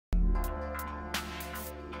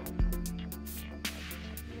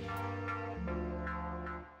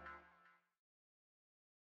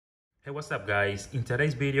Hey, what's up guys? In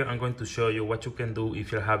today's video, I'm going to show you what you can do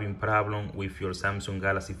if you're having problem with your Samsung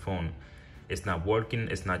Galaxy phone. It's not working,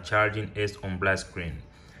 it's not charging, it's on black screen.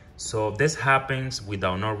 So this happens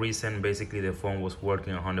without no reason. Basically, the phone was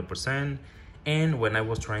working 100%. And when I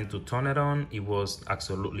was trying to turn it on, it was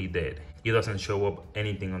absolutely dead. It doesn't show up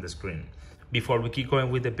anything on the screen. Before we keep going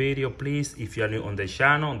with the video, please, if you're new on the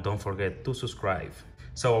channel, don't forget to subscribe.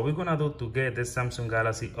 So what we're gonna do to get this Samsung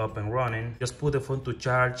Galaxy up and running, just put the phone to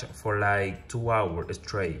charge for like 2 hours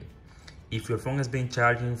straight. If your phone has been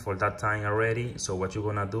charging for that time already, so what you're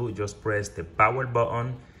gonna do, just press the power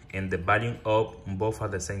button and the volume up both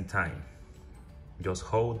at the same time. Just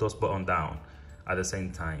hold those buttons down at the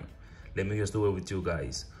same time. Let me just do it with you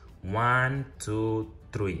guys. 1, 2,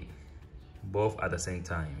 3, both at the same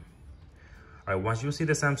time. All right, once you see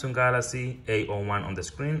the Samsung Galaxy A01 on the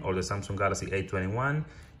screen or the Samsung Galaxy A21,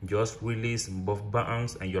 just release both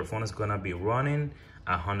buttons and your phone is gonna be running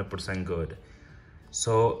 100% good.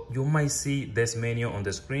 So you might see this menu on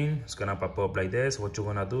the screen. It's gonna pop up like this. What you're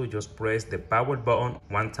gonna do, just press the power button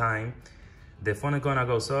one time. The phone is gonna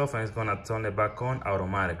go off and it's gonna turn it back on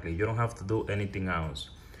automatically. You don't have to do anything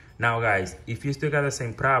else. Now guys, if you still got the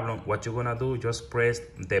same problem, what you're gonna do, just press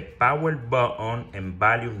the power button and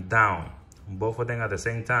volume down, both of them at the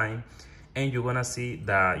same time, and you're gonna see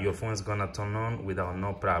that your phone is gonna turn on without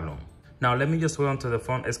no problem. Now let me just wait until the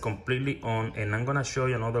phone is completely on, and I'm gonna show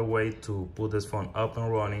you another way to put this phone up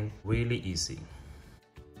and running really easy.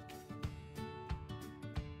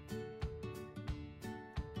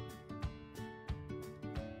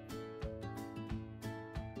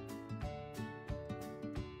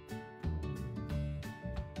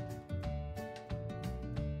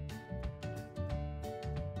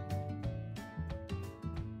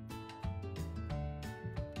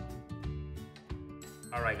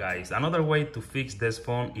 Alright guys, another way to fix this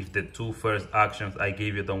phone if the two first actions I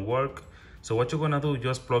gave you don't work. So what you're gonna do,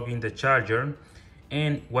 just plug in the charger,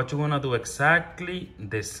 and what you're gonna do, exactly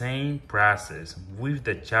the same process with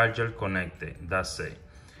the charger connected. That's it.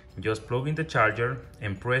 Just plug in the charger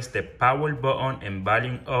and press the power button and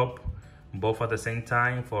volume up both at the same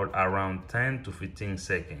time for around 10 to 15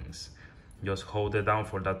 seconds. Just hold it down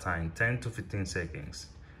for that time, 10 to 15 seconds.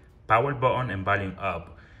 Power button and volume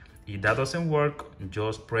up. If that doesn't work,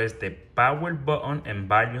 just press the power button and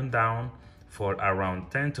volume down for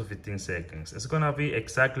around 10 to 15 seconds. It's gonna be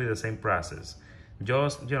exactly the same process.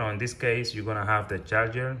 Just, in this case, you're gonna have the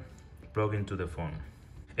charger plugged into the phone.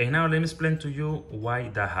 And now let me explain to you why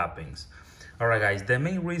that happens. All right guys, the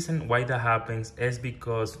main reason why that happens is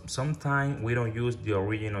because sometimes we don't use the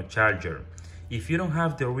original charger. If you don't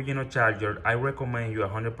have the original charger, I recommend you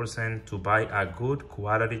 100% to buy a good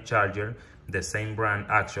quality charger, the same brand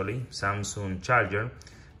actually, Samsung charger,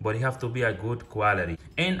 but it have to be a good quality.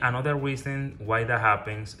 And another reason why that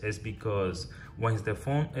happens is because once the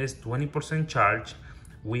phone is 20% charged,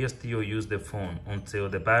 we still use the phone until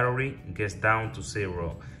the battery gets down to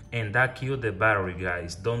 0. And that kills the battery,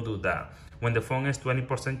 guys. Don't do that. When the phone is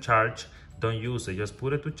 20% charged, don't use it. Just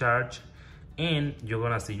put it to charge, and you're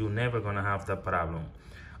gonna see you're never gonna have that problem.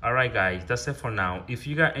 All right guys, that's it for now. If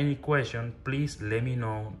you got any question, please let me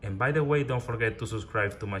know. And by the way, don't forget to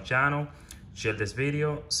subscribe to my channel, share this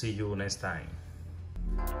video. See you next time.